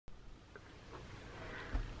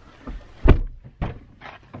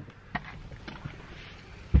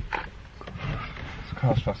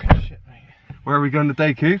car's fucking shit, mate. Where are we going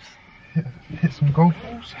today, Coops? Hit some golf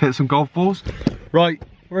balls. Hit some golf balls? Right,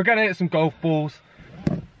 we're gonna hit some golf balls.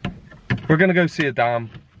 We're gonna go see a dam.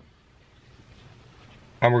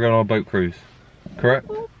 And we're going on a boat cruise. Correct?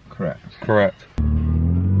 Correct. Correct.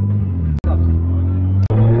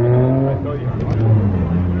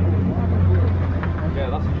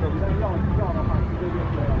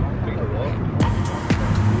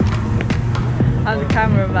 I'm the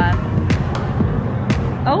cameraman.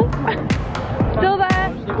 Oh! Still there!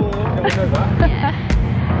 Yeah.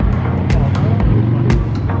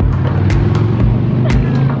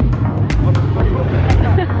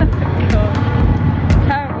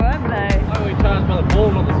 Terrible, aren't they? I only charged by the ball,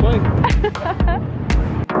 not the swing.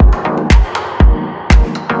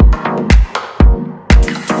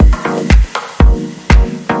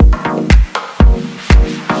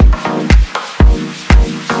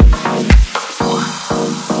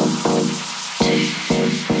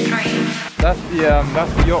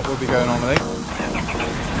 That's the yacht we'll be going on, I think.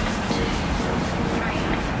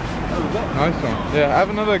 Nice one. Yeah, have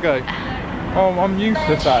another go. Oh, I'm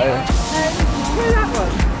useless at it. That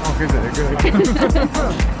one. I'll give it a go.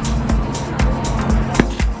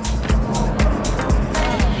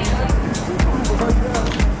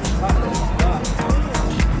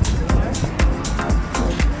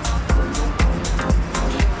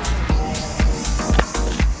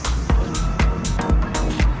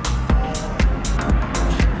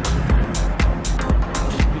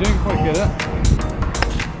 You didn't quite get it.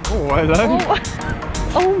 Oh, hello.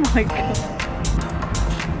 Oh my god.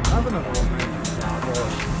 Have another one, mate.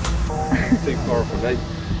 Too far for me.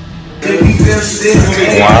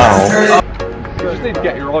 Wow. You just need to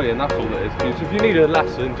get your eye in, that's all it is. Because if you need a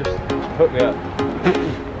lesson, just put me up.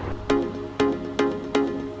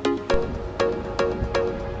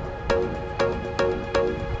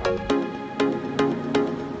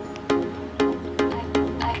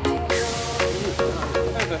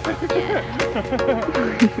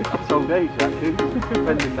 That's old age, actually.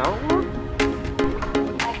 Bending down.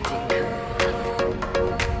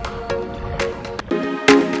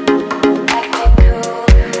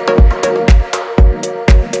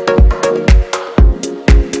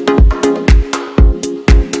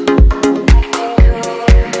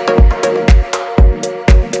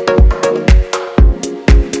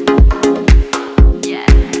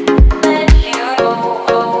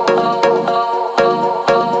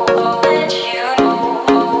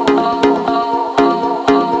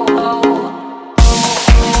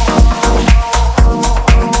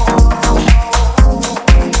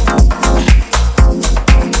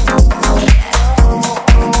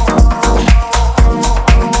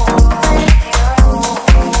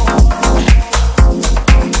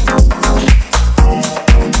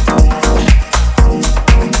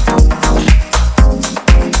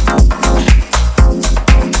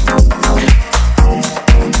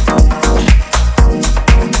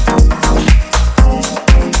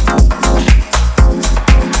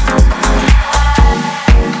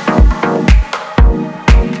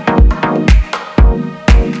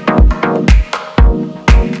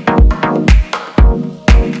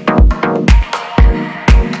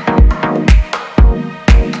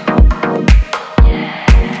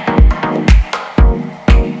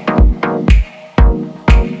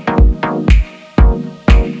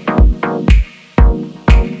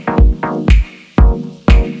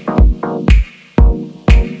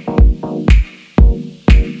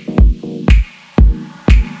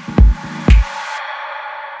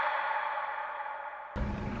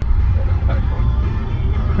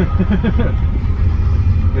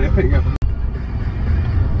 Yeah, pick up.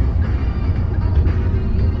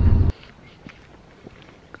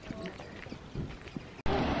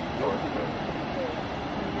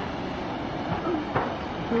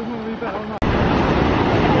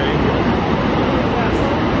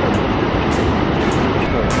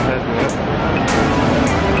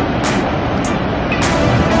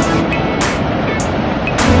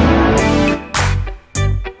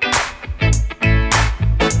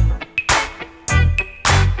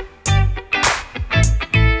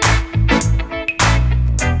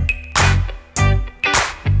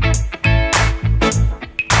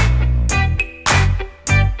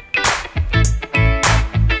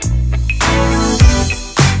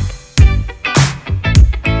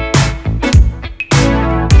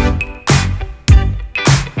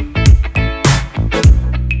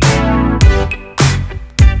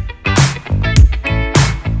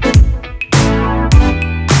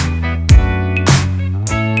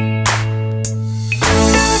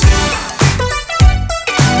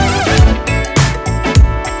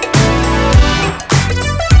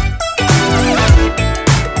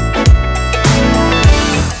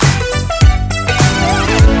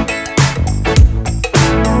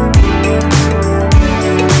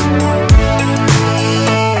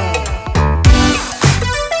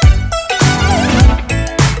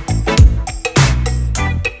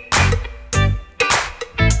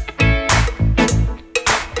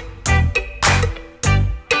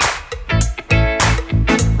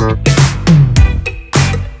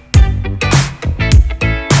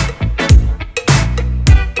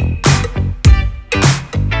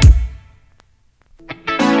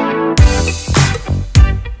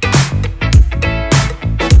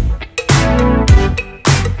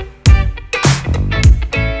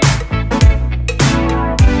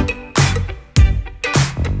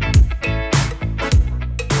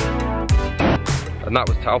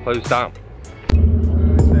 Taupo's down.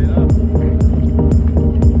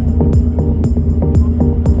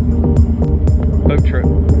 Boat trip.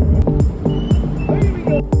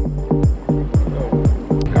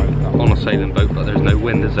 On a sailing boat, but there's no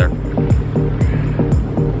wind, is there?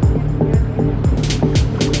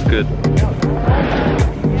 Good.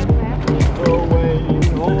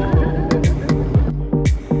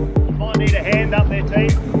 Might need a hand up there,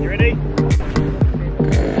 team. You ready?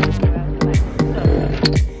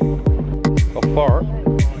 A fart.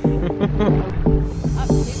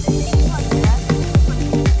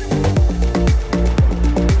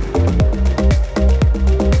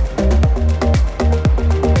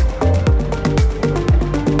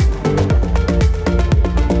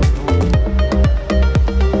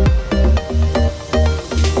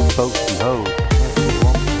 Boats and hoes.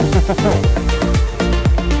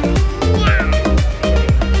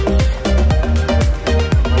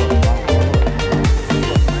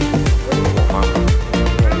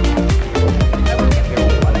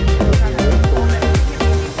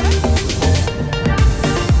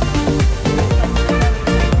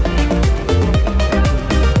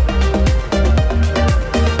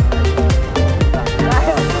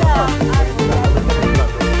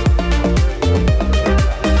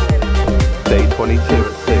 Day 22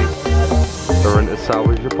 at sea. We're in to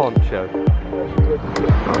salvage your poncho.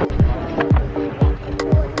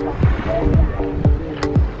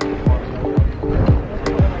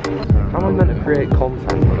 How am I meant to create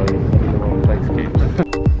content when I'm in the wrong place?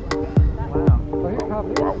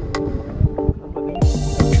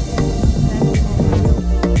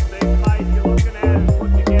 This place you're looking at is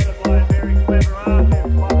put together by a very clever artist.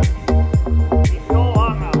 He's no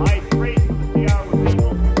longer high street with the DR with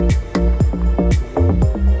people.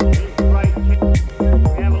 He's great.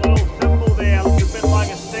 We have a little symbol there, looks a bit like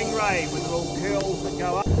a stingray with little curls that go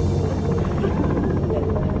up.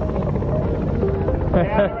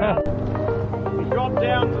 We drop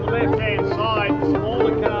down to the left hand side, some all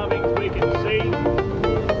the carvings we can see.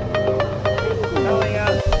 Telling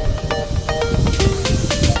us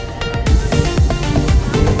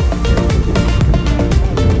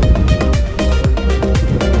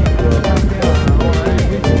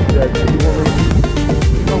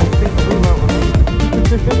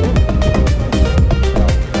Yeah,